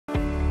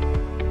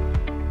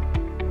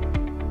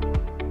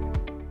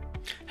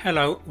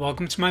Hello,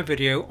 welcome to my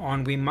video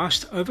on We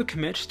Must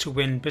Overcommit to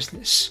Win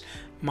Business.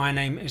 My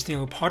name is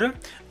Neil Potter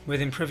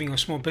with Improving Your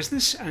Small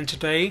Business, and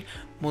today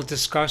we'll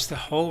discuss the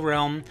whole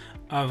realm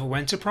of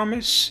when to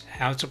promise,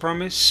 how to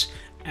promise,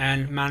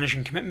 and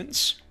managing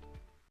commitments.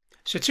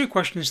 So two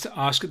questions to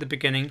ask at the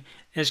beginning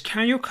is,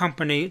 can your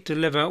company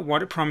deliver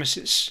what it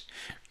promises?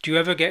 Do you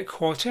ever get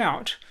caught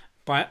out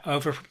by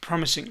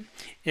over-promising?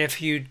 If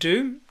you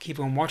do, keep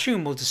on watching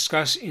and we'll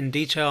discuss in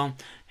detail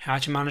how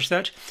to manage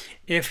that.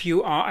 If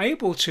you are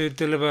able to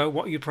deliver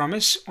what you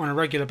promise on a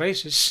regular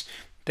basis,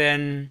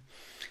 then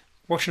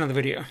watch another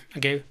video.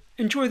 Okay,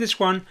 enjoy this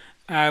one,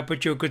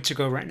 but you're good to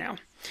go right now.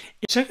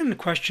 Second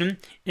question,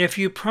 if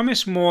you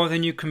promise more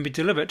than you can be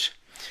delivered,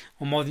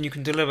 or more than you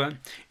can deliver,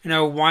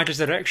 why does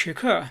that actually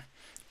occur?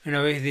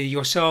 Either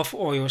yourself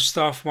or your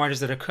staff, why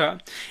does that occur?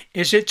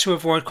 Is it to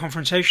avoid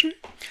confrontation?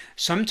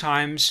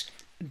 Sometimes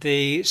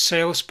the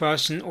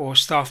salesperson or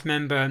staff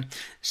member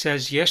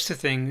says yes to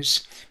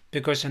things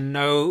because a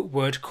no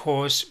would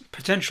cause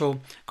potential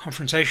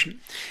confrontation,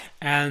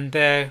 and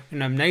their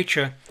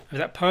nature of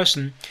that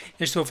person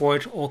is to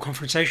avoid all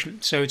confrontation.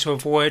 So to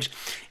avoid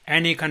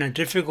any kind of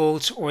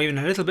difficult or even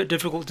a little bit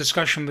difficult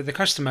discussion with the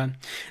customer,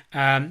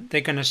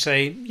 they're going to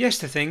say yes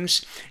to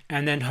things,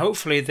 and then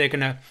hopefully they're going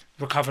to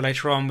recover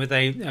later on with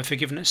a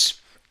forgiveness.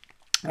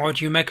 Or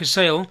do you make a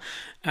sale,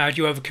 do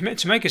you overcommit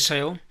to make a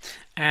sale,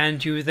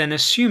 and you then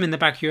assume in the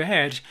back of your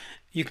head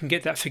you can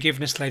get that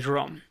forgiveness later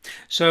on.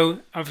 So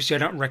obviously I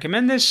don't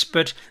recommend this,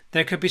 but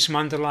there could be some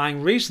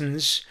underlying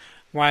reasons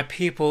why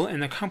people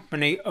in the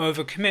company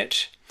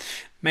overcommit.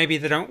 Maybe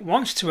they don't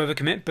want to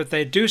overcommit, but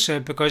they do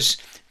so because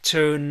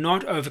to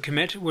not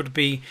overcommit would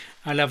be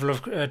a level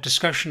of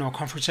discussion or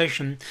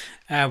confrontation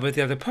with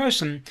the other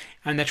person,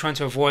 and they're trying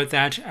to avoid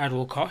that at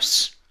all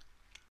costs.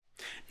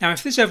 Now,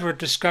 if there's ever a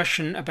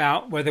discussion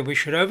about whether we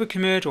should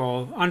overcommit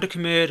or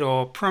undercommit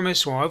or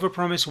promise or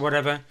overpromise or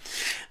whatever,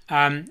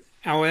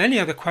 or any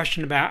other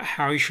question about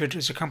how you should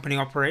as a company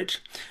operate,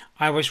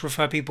 I always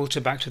refer people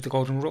back to the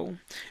golden rule.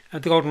 The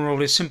golden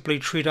rule is simply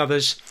treat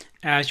others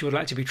as you would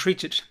like to be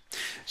treated.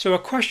 So a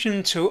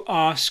question to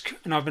ask,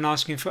 and I've been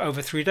asking for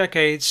over 3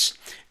 decades,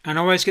 and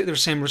I always get the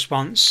same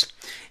response,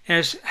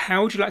 is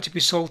how would you like to be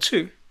sold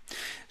to?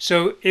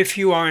 So if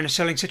you are in a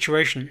selling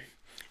situation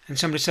and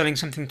somebody's selling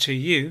something to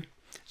you,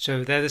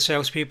 so they're the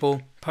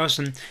salespeople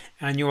person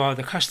and you are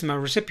the customer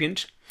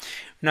recipient,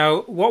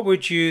 now what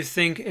would you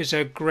think is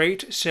a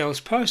great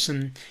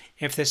salesperson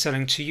if they're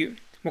selling to you?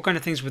 What kind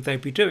of things would they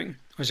be doing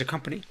as a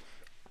company?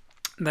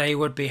 They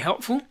would be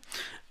helpful,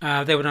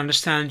 they would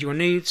understand your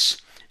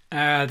needs,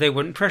 they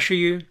wouldn't pressure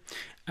you,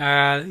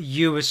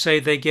 you would say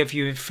they give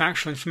you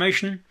factual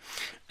information,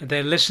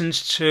 they listened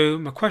to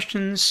my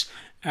questions,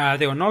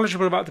 they were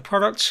knowledgeable about the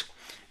product,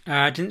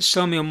 didn't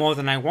sell me more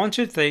than I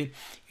wanted. They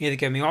either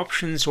gave me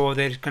options or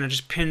they kind of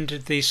just pinned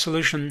the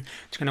solution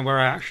to kind of where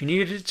I actually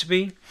needed it to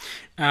be.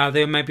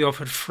 They maybe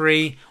offered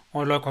free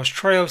or low-cost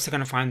trials to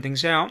kind of find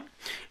things out.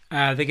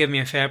 They gave me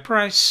a fair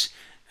price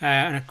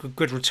and a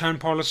good return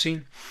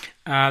policy.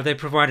 They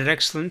provided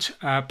excellent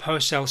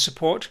post-sale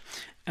support,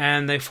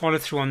 and they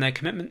followed through on their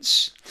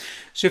commitments.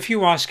 So if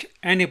you ask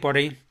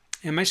anybody,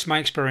 in most of my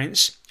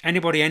experience,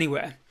 anybody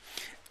anywhere,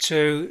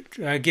 to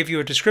give you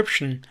a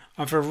description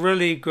of a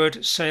really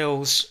good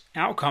sales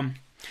outcome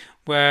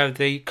where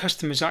the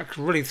customer is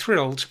actually really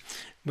thrilled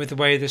with the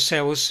way the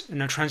sales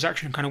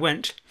transaction kind of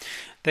went,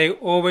 they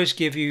always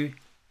give you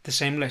the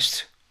same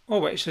list.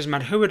 Always. Doesn't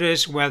matter who it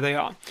is, where they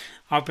are.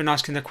 I've been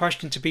asking the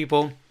question to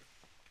people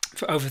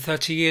for over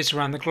 30 years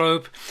around the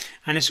globe,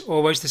 and it's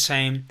always the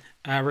same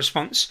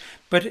response.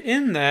 But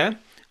in there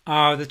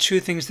are the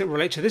 2 things that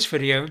relate to this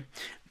video.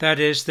 That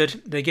is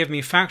that they give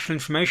me factual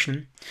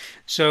information.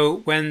 So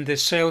when the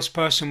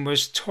salesperson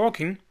was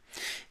talking,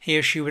 he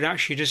or she would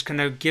actually just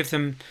kind of give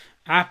them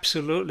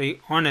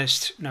absolutely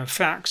honest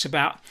facts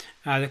about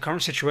the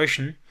current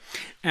situation.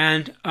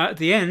 And at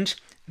the end,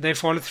 they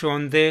followed through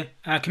on their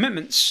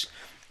commitments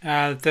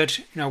that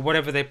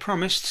whatever they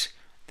promised,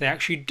 they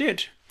actually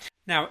did.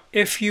 Now,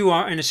 if you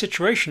are in a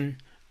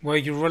situation where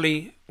you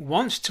really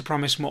want to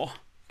promise more,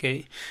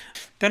 okay,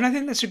 then I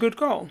think that's a good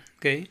goal.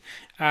 Okay,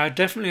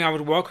 definitely I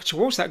would work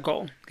towards that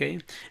goal. Okay,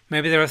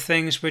 maybe there are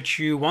things which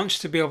you want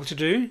to be able to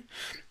do,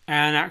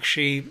 and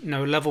actually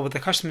level with the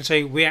customer and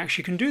say we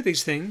actually can do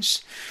these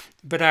things,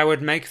 but I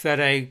would make that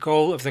a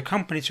goal of the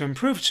company to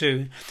improve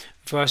to,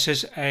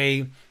 versus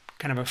a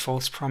kind of a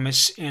false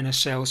promise in a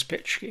sales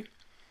pitch. Okay?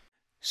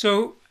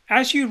 So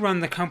as you run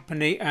the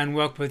company and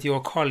work with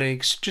your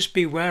colleagues, just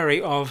be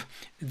wary of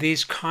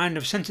these kind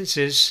of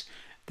sentences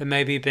that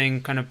may be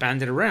being kind of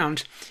bandied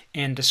around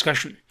in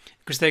discussion,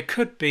 because they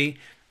could be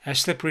a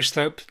slippery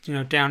slope,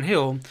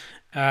 downhill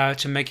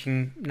to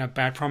making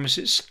bad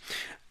promises.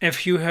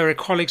 If you hear a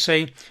colleague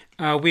say,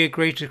 "We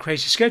agree to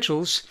crazy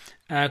schedules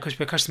because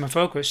we're customer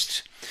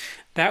focused,"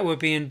 that would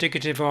be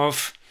indicative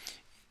of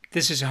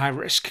this is a high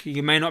risk.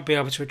 You may not be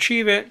able to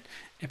achieve it.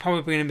 It's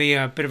probably going to be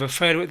a bit of a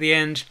failure at the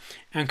end,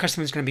 and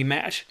customers going to be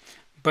mad.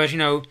 But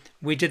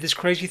we did this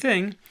crazy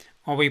thing.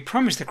 or we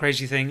promised the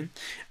crazy thing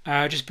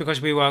just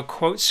because we were,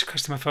 quotes,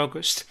 customer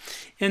focused.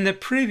 In the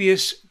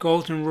previous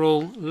golden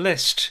rule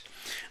list,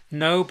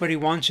 nobody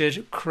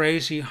wanted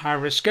crazy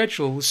high-risk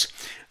schedules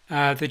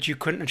that you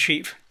couldn't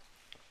achieve.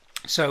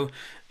 So,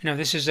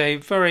 this is a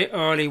very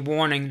early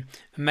warning.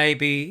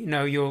 Maybe,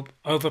 you're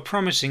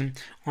over-promising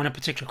on a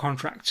particular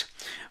contract.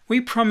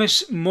 We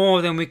promise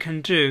more than we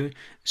can do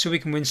so we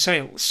can win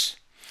sales.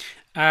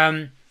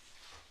 That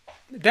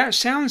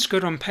sounds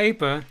good on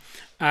paper,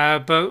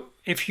 but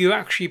if you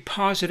actually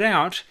parse it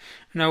out,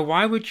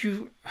 why would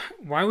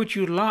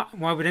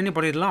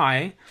anybody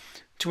lie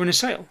to win a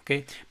sale?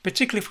 Okay,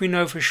 particularly if we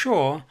know for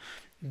sure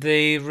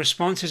the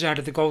responses out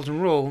of the golden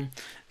rule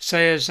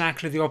say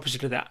exactly the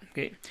opposite of that.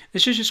 Okay,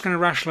 this is just kind of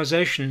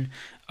rationalization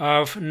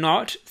of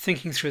not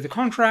thinking through the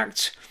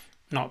contract,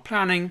 not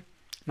planning,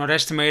 not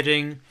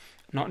estimating,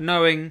 not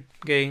knowing.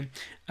 Okay,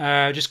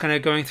 just kind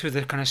of going through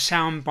the kind of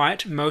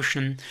soundbite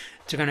motion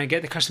to kind of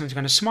get the customer to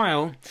kind of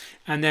smile,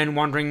 and then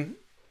wondering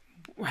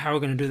how we're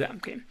going to do that.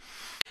 Okay,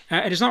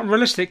 it is not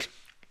realistic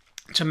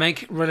to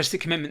make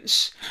realistic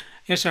commitments.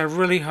 Yes, I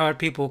really heard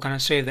people kind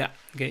of say that.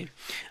 Okay.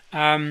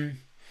 I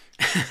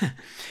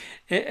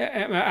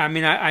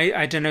mean,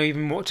 I don't know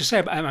even what to say.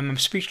 I'm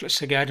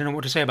speechless. Okay, I don't know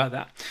what to say about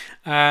that.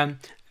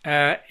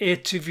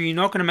 If you're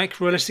not going to make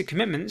realistic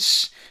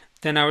commitments,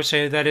 then I would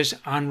say that is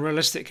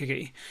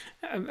unrealistic.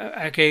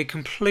 Okay,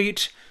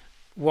 complete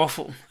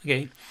waffle.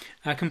 Okay,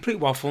 complete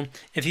waffle.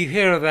 If you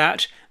hear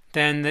that,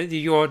 then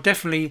you're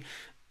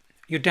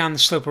down the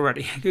slope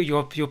already.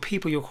 Your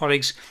people, your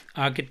colleagues,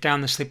 get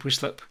down the slippery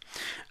slope.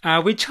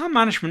 We tell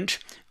management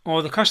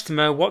or the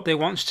customer what they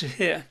want to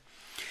hear.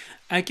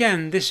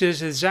 Again, this is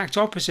the exact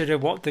opposite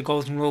of what the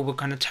golden rule will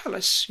kind of tell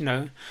us.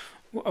 And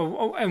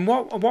at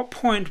what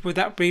point would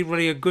that be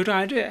really a good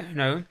idea?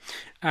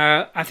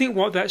 I think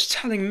what that's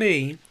telling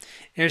me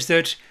is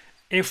that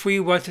if we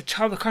were to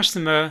tell the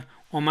customer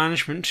or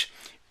management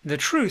the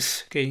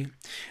truth, okay,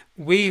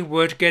 we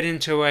would get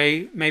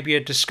into maybe a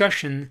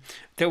discussion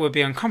that would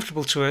be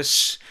uncomfortable to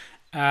us,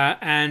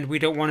 and we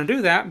don't want to do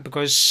that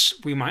because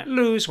we might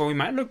lose, or we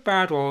might look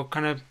bad, or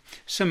kind of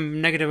some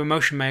negative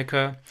emotion may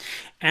occur.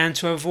 And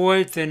to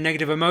avoid the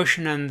negative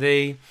emotion and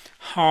the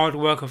hard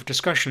work of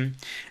discussion,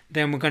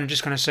 then we're going to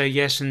just kind of say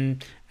yes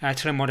and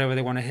tell them whatever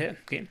they want to hear.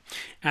 Okay.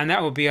 And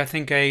that would be, I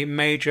think, a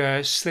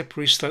major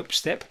slippery slope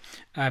step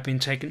being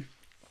taken.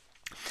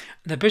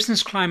 The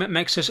business climate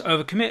makes us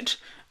overcommit.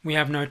 We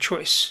have no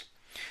choice.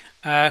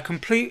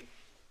 Complete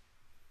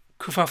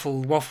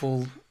kerfuffle,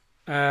 waffle,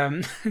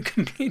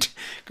 complete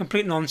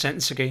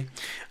nonsense. Okay,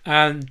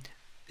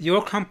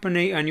 your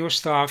company and your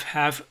staff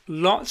have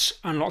lots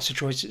and lots of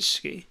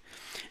choices. Okay,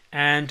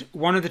 and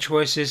one of the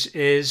choices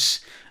is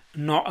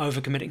not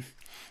overcommitting.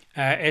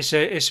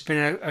 It's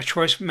been a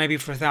choice maybe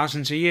for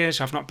thousands of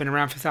years. I've not been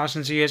around for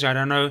thousands of years. I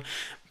don't know,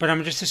 but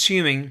I'm just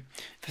assuming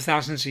for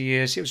thousands of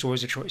years it was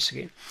always a choice.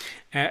 Okay,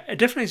 it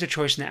definitely is a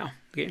choice now.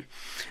 Okay.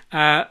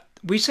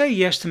 We say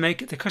yes to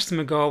make the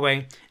customer go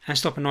away and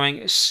stop annoying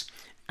us.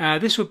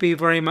 This would be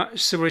very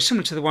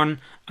similar to the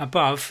one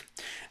above.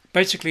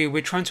 Basically,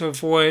 we're trying to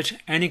avoid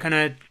any kind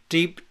of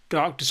deep,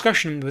 dark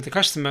discussion with the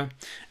customer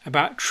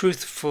about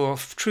truthful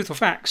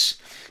facts,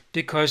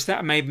 because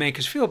that may make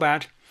us feel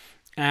bad,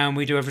 and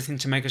we do everything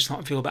to make us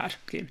not feel bad.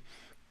 Okay.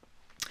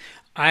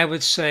 I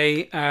would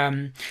say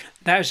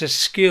that is a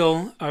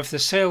skill of the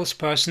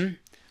salesperson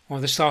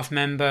or the staff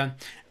member,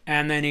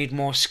 and they need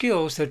more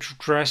skills to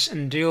address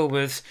and deal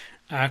with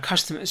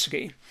customers.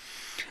 Okay.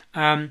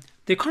 The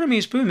economy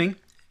is booming,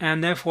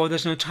 and therefore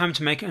there's no time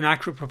to make an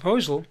accurate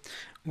proposal.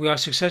 We are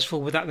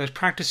successful without those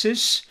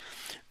practices.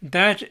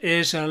 That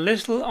is a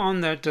little on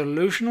the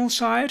delusional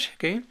side.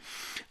 Okay.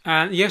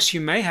 Yes,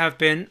 you may have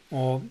been,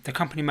 or the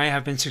company may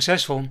have been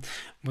successful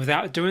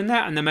without doing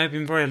that, and they may have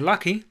been very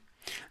lucky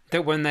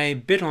that when they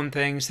bid on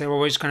things, they're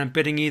always kind of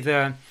bidding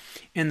either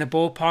in the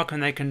ballpark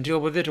and they can deal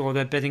with it, or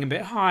they're bidding a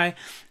bit high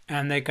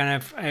and they kind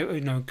of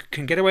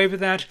can get away with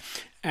that,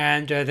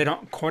 and they're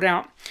not caught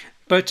out.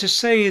 But to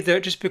say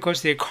that just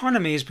because the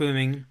economy is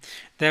booming,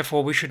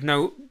 therefore we should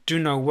do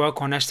no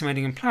work on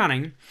estimating and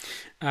planning,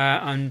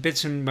 and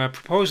bids and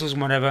proposals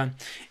and whatever,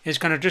 is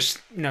kind of just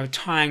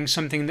tying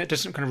something that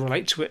doesn't kind of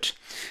relate to it.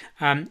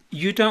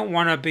 You don't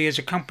want to be, as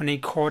a company,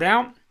 caught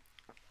out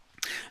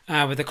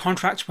with a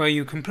contract where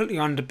you completely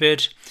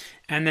underbid,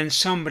 and then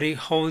somebody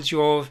holds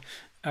your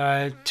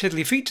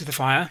tiddly feet to the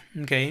fire,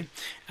 okay,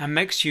 and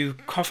makes you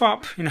cough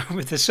up,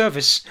 with the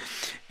service.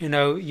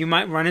 You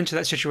might run into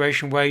that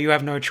situation where you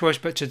have no choice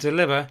but to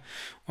deliver,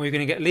 or you're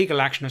going to get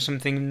legal action or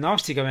something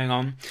nasty going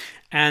on,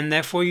 and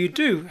therefore you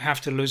do have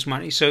to lose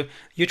money. So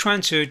you're trying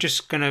to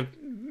just kind of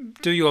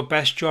do your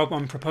best job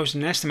on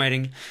proposing and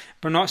estimating,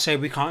 but not say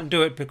we can't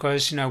do it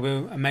because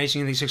we're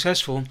amazingly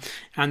successful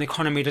and the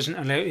economy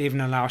doesn't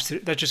even allow us to.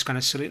 That's just kind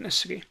of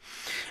silliness. Okay?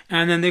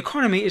 And then the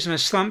economy is in a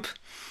slump,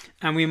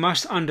 and we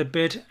must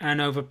underbid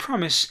and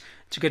overpromise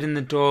to get in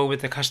the door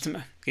with the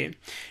customer. Okay?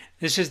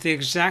 This is the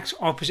exact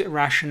opposite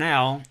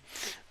rationale,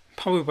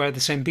 probably by the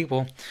same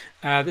people,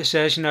 that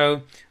says,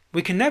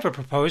 we can never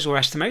propose or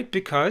estimate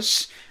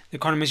because the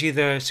economy is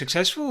either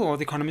successful or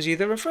the economy is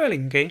either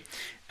failing. Okay,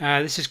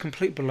 this is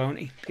complete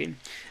baloney. Okay,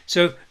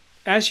 so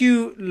as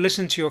you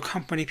listen to your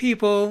company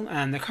people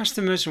and the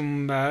customers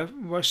and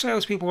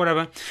salespeople,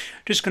 whatever,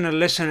 just going to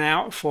listen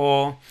out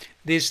for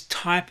these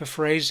type of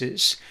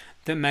phrases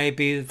that may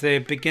be the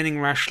beginning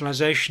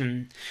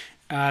rationalization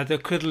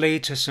that could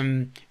lead to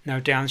some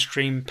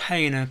downstream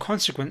pain and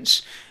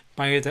consequence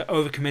by either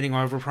overcommitting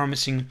or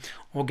overpromising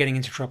or getting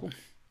into trouble.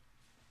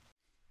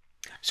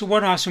 So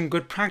what are some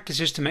good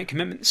practices to make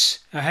commitments?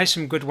 Here's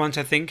some good ones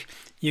I think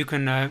you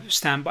can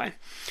stand by.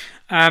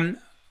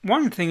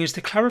 One thing is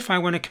to clarify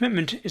when a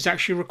commitment is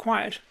actually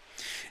required.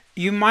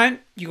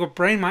 Your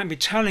brain might be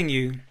telling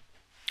you,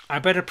 I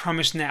better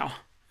promise now,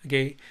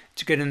 okay,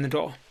 to get in the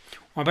door.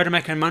 Or I better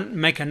make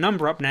a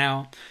number up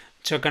now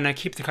to kind of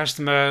keep the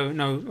customer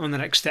on the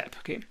next step.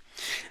 Okay,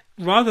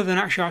 rather than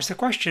actually ask the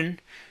question,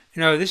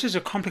 this is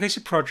a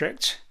complicated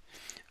project.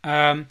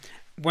 When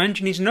do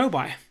you need to know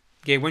by?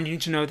 Okay, when do you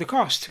need to know the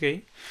cost?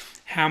 Okay,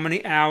 how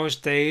many hours,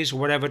 days,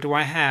 whatever do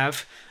I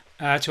have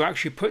to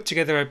actually put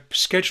together a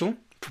schedule,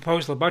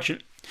 proposal,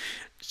 budget,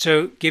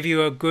 so give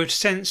you a good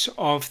sense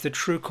of the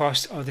true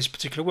cost of this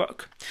particular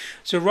work.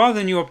 So rather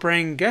than your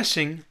brain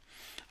guessing,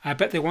 I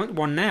bet they want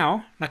one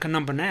now, like a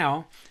number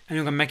now, and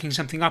you're making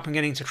something up and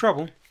getting into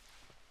trouble,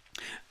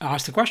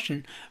 ask the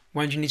question,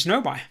 when do you need to know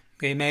by?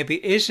 Okay,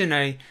 maybe it is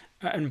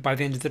by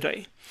the end of the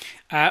day.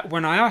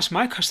 When I ask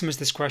my customers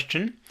this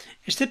question,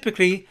 it's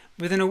typically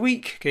within a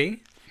week. Okay,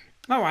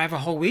 I have a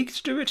whole week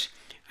to do it.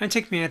 It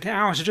takes me an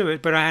hour to do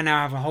it, but I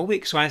now have a whole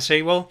week. So I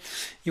say, well,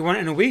 you want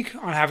it in a week?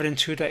 I'll have it in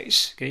 2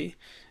 days. Okay,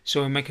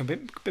 so we'll make it a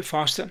bit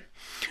faster.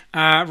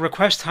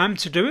 Request time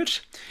to do it.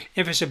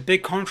 If it's a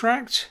big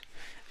contract,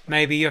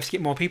 maybe you have to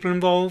get more people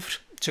involved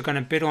to kind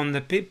of bid on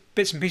the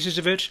bits and pieces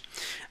of it.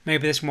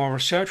 Maybe there's more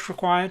research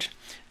required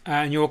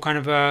in your kind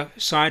of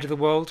side of the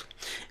world,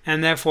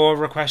 and therefore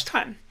request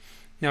time.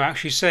 Now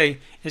actually say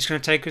it's going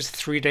to take us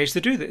 3 days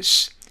to do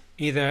this,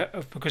 either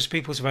because of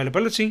people's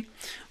availability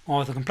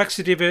or the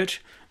complexity of it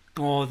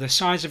or the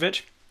size of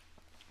it.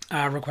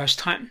 Request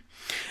time.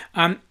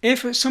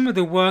 If some of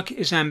the work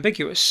is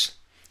ambiguous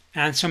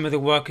and some of the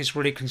work is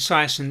really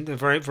concise and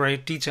very, very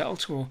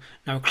detailed or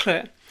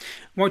clear,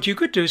 what you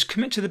could do is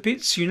commit to the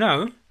bits you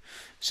know.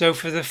 So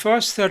for the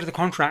first third of the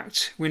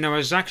contract, we know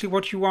exactly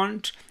what you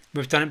want.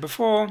 We've done it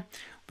before.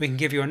 We can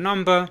give you a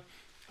number.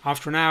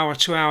 After an hour,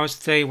 2 hours,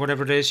 a day,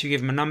 whatever it is, you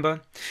give them a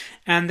number.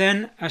 And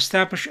then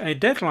establish a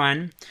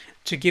deadline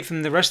to give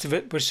them the rest of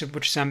it, which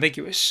is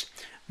ambiguous.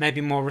 Maybe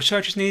more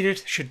research is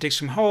needed, should dig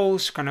some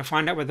holes, kind of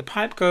find out where the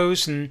pipe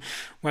goes and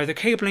where the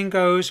cabling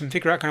goes and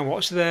figure out kind of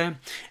what's there.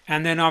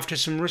 And then after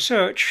some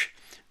research,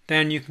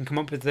 then you can come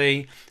up with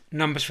the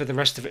numbers for the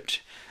rest of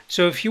it.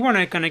 So if you want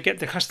to kind of get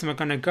the customer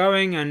kind of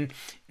going and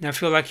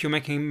feel like you're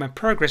making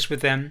progress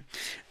with them,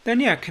 then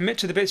yeah, commit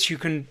to the bits you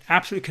can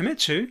absolutely commit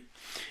to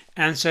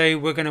and say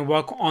we're going to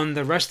work on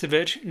the rest of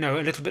it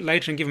a little bit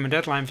later and give them a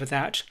deadline for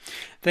that.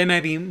 They may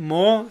be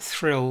more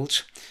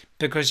thrilled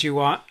because you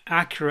are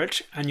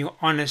accurate and you're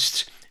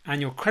honest and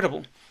you're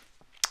credible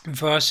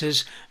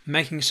versus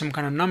making some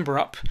kind of number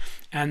up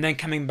and then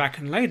coming back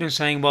and later and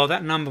saying, well,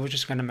 that number was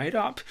just kind of made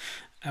up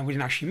and we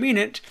didn't actually mean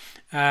it.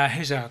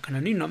 Here's a kind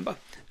of new number,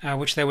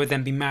 which they would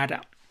then be mad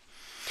at.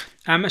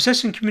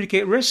 Assess and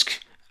communicate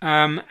risk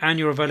and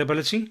your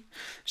availability.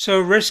 So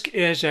risk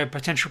is a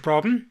potential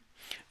problem.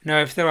 Now,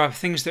 if there are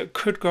things that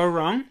could go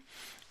wrong,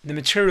 the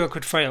material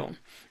could fail.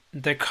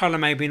 The color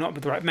may be not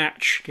the right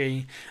match.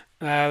 Okay?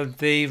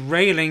 The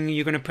railing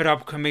you're going to put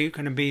up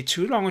can be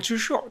too long or too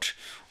short,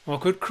 or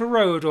could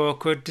corrode, or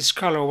could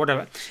discolor, or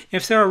whatever.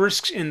 If there are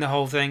risks in the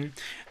whole thing,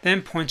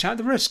 then point out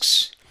the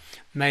risks.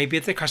 Maybe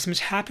if the customer's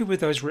happy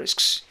with those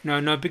risks,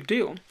 no big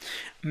deal.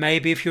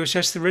 Maybe if you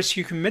assess the risk,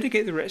 you can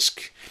mitigate the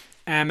risk,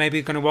 and maybe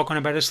you're going to work on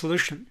a better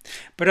solution.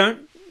 But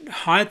don't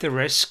hide the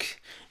risk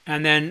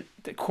and then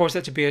cause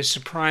that to be a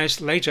surprise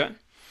later.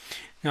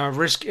 Now, a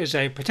risk is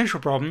a potential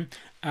problem,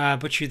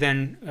 but you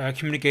then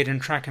communicate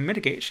and track and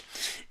mitigate.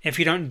 If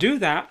you don't do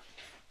that,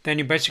 then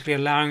you're basically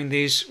allowing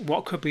these,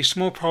 what could be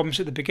small problems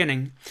at the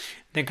beginning,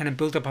 then kind of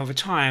build up over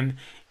time,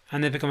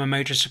 and they become a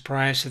major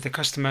surprise to the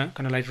customer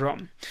kind of later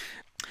on.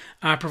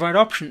 Provide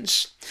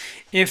options.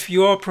 If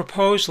your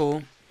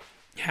proposal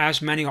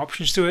has many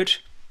options to it,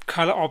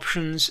 color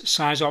options,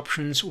 size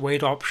options,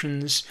 weight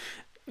options,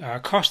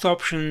 cost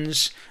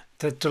options,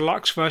 the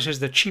deluxe versus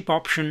the cheap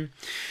option,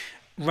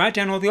 write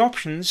down all the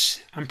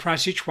options and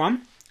price each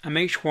one and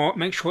make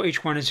sure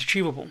each one is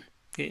achievable.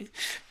 Okay.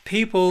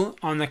 People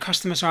on the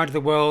customer side of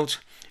the world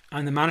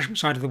and the management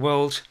side of the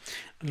world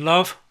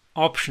love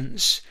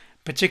options,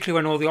 particularly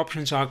when all the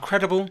options are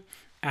credible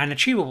and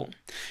achievable,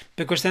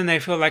 because then they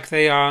feel like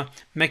they are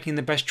making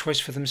the best choice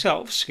for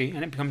themselves, okay,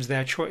 and it becomes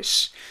their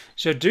choice.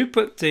 So do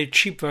put the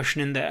cheap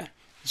version in there.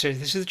 So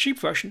this is the cheap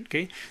version,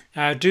 okay.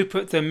 Do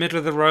put the middle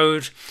of the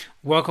road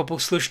workable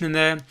solution in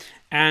there,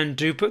 and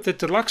do put the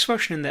deluxe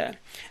version in there.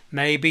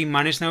 Maybe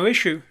money's no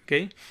issue,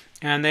 okay?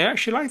 And they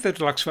actually like the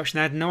deluxe version.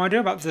 They had no idea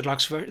about the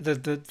deluxe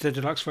the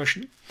deluxe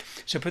version.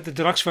 So put the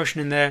deluxe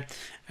version in there,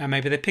 and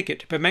maybe they pick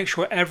it. But make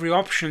sure every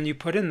option you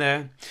put in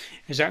there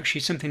is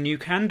actually something you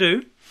can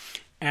do,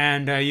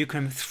 and you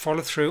can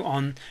follow through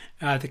on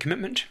the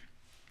commitment.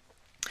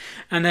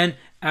 And then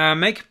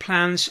make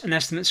plans and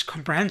estimates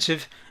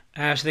comprehensive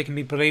so they can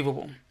be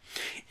believable.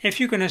 If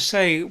you're going to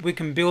say we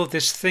can build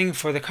this thing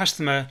for the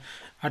customer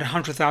at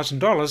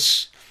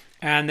 $100,000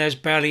 and there's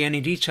barely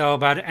any detail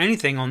about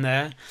anything on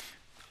there,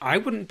 I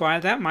wouldn't buy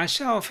that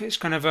myself. It's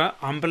kind of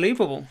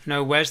unbelievable.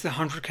 Where's the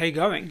 100K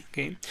going?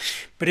 Okay,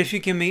 but if you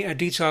give me a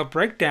detailed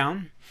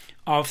breakdown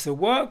of the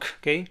work,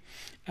 okay,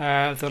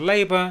 the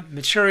labor,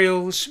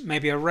 materials,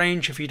 maybe a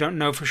range if you don't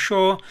know for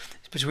sure,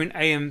 it's between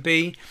A and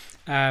B,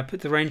 put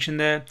the range in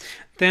there,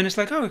 then it's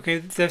like, oh, okay,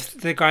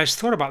 the guy's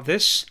thought about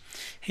this.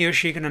 He or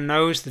she kind of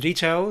knows the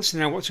details,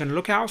 what to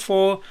look out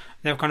for.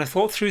 They've kind of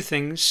thought through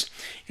things.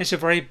 It's a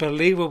very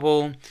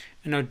believable,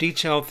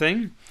 detailed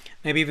thing.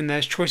 Maybe even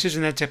there's choices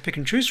in there to pick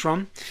and choose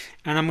from,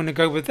 and I'm going to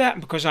go with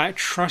that because I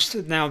trust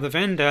that now the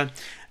vendor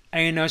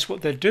A knows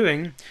what they're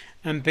doing,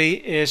 and B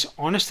is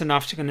honest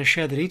enough to kind of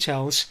share the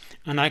details,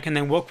 and I can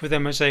then work with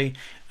them as a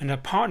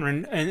partner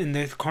in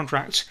the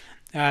contract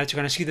to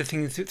kind of see the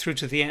thing through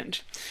to the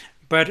end.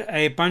 But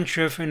a bunch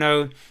of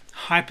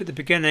hype at the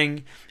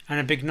beginning and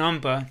a big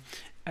number,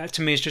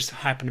 to me is just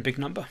hype and a big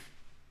number.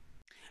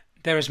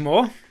 There is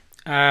more.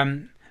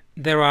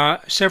 There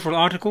are several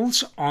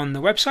articles on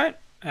the website.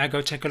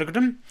 Go take a look at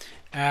them.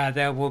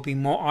 There will be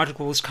more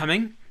articles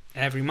coming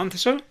every month or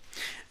so,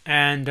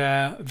 and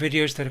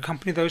videos that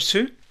accompany those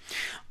too.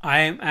 I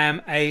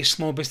am a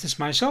small business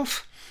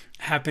myself,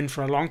 have been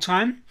for a long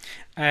time.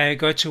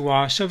 Go to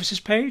our services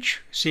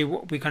page, see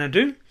what we kind of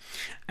do,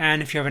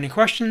 and if you have any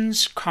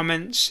questions,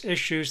 comments,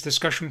 issues,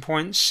 discussion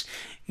points,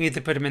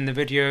 either put them in the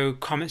video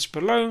comments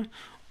below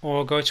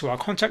or go to our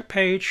contact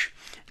page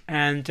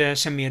and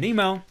send me an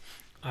email.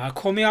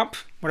 Call me up,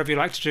 whatever you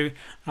like to do,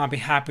 and I'll be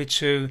happy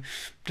to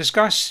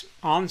discuss,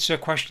 answer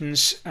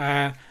questions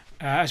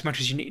as much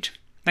as you need.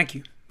 Thank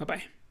you.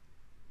 Bye-bye.